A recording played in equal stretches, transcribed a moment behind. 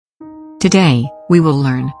Today, we will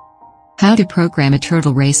learn how to program a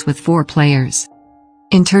turtle race with 4 players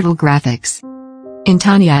in Turtle Graphics in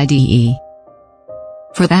Thonny IDE.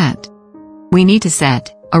 For that, we need to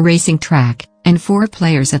set a racing track and 4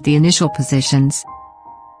 players at the initial positions.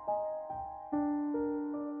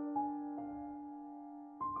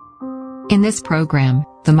 In this program,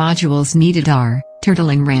 the modules needed are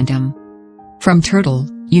Turtle and Random. From Turtle,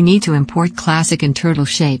 you need to import Classic and Turtle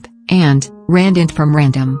Shape, and Randint from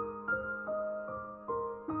Random.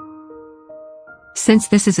 Since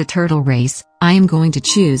this is a turtle race, I am going to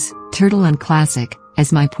choose Turtle and Classic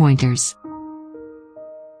as my pointers.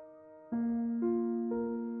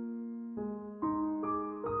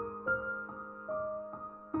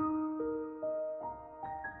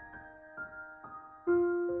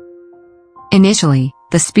 Initially,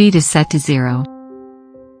 the speed is set to 0.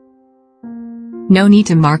 No need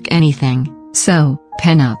to mark anything, so,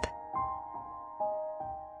 pen up.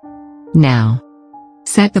 Now,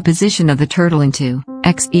 set the position of the turtle into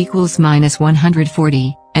x equals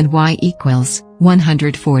 -140, and y equals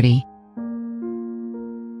 140.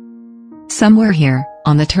 Somewhere here,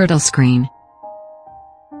 on the turtle screen.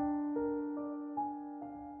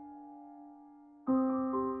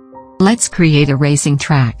 Let's create a racing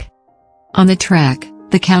track. On the track,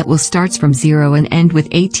 the count will start from 0 and end with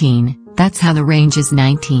 18, that's how the range is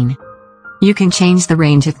 19. You can change the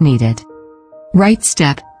range if needed. Right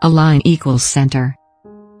step, a line equals center.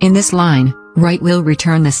 In this line, right will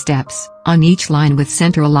return the steps on each line with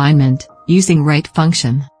center alignment, using right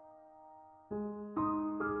function.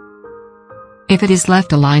 If it is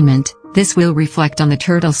left alignment, this will reflect on the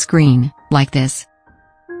turtle screen, like this.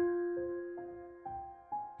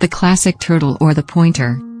 The classic turtle or the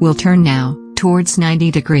pointer will turn now towards 90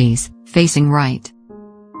 degrees, facing right.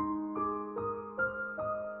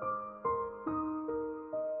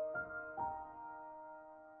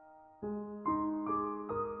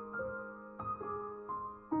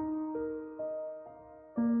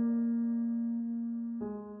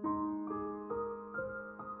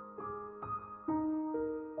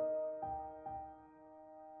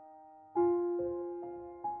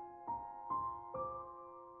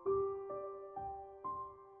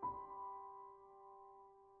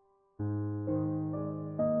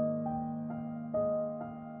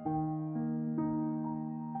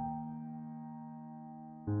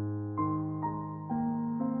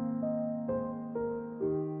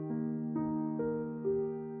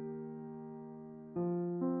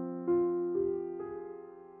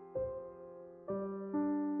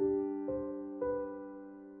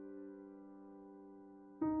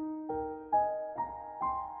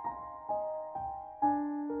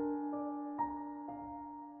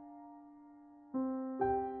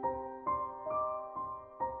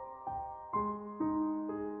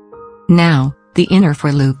 Now, the inner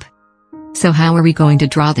for loop. So how are we going to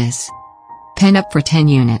draw this? Pen up for 10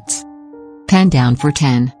 units. Pen down for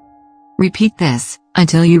 10. Repeat this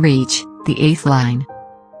until you reach the 8th line.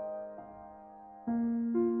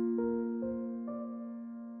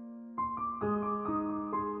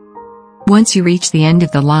 Once you reach the end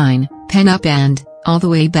of the line, pen up and all the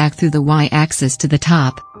way back through the y-axis to the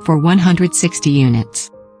top for 160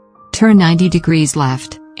 units. Turn 90 degrees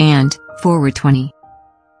left and forward 20.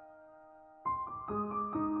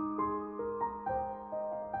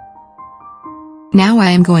 Now I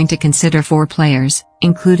am going to consider 4 players,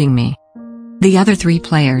 including me. The other 3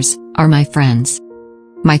 players are my friends.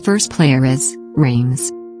 My first player is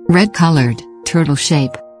Reams. Red colored, turtle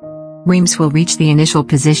shape. Reams will reach the initial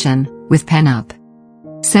position with pen up.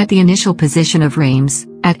 Set the initial position of Reams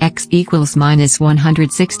at x equals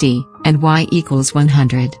 -160 and y equals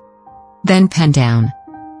 100. Then pen down.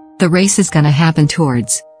 The race is gonna happen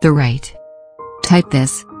towards the right. Type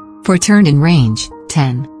this. For turn in range,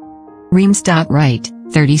 10. Reams.right,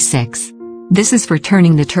 36. This is for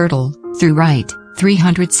turning the turtle through right,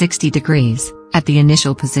 360 degrees, at the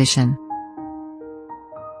initial position.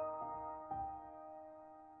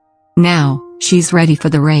 Now, she's ready for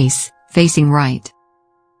the race, facing right.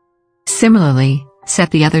 Similarly,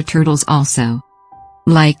 set the other turtles also.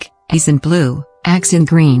 Like, A's in blue, X in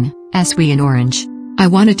green, SW in orange. I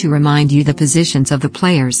wanted to remind you the positions of the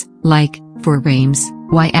players, like, for Reams,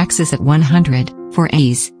 y-axis at 100, for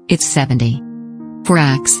A's, it's 70. For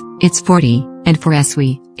X, it's 40, and for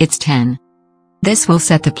SW, it's 10. This will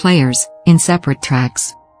set the players in separate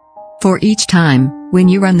tracks. For each time, when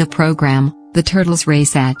you run the program, the turtles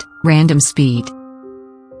race at random speed.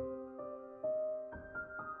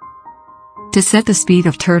 To set the speed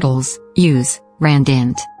of turtles, use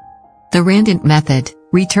Randint. The Randint method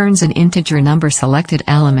returns an integer number selected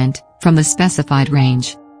element from the specified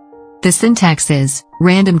range. The syntax is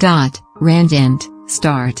random dot randint,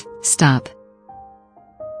 start, stop.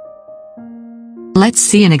 Let's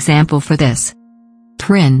see an example for this.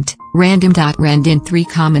 Print, random.randint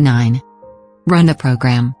 3,9. Run a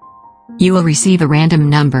program. You will receive a random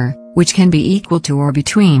number, which can be equal to or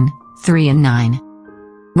between 3 and 9.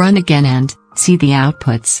 Run again and see the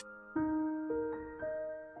outputs.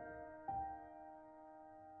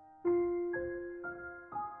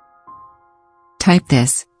 Type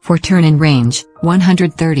this, for turn in range,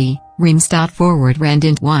 130, rems.forward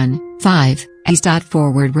randint 1, 5,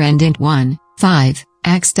 as.forward randint 1, 5,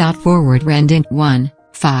 x.forward randint 1,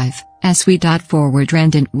 5, sv.forward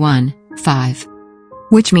randint 1, 5.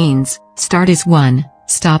 Which means, start is 1,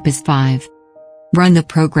 stop is 5. Run the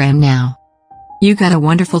program now. You got a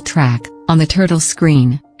wonderful track, on the turtle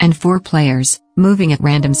screen, and 4 players, moving at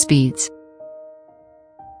random speeds.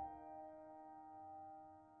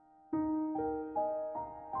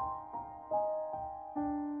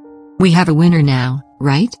 We have a winner now,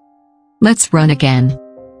 right? Let's run again.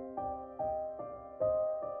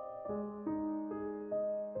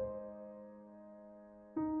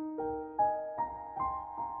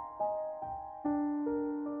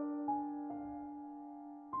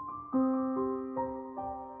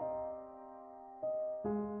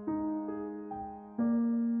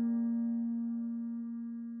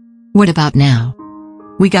 What about now?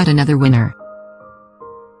 We got another winner.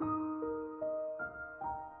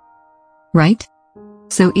 Right?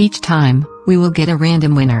 So each time, we will get a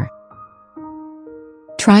random winner.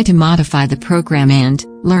 Try to modify the program and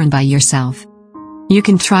learn by yourself. You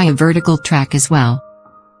can try a vertical track as well.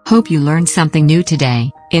 Hope you learned something new today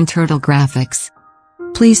in Turtle Graphics.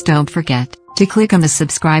 Please don't forget to click on the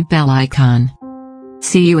subscribe bell icon.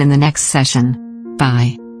 See you in the next session.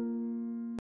 Bye.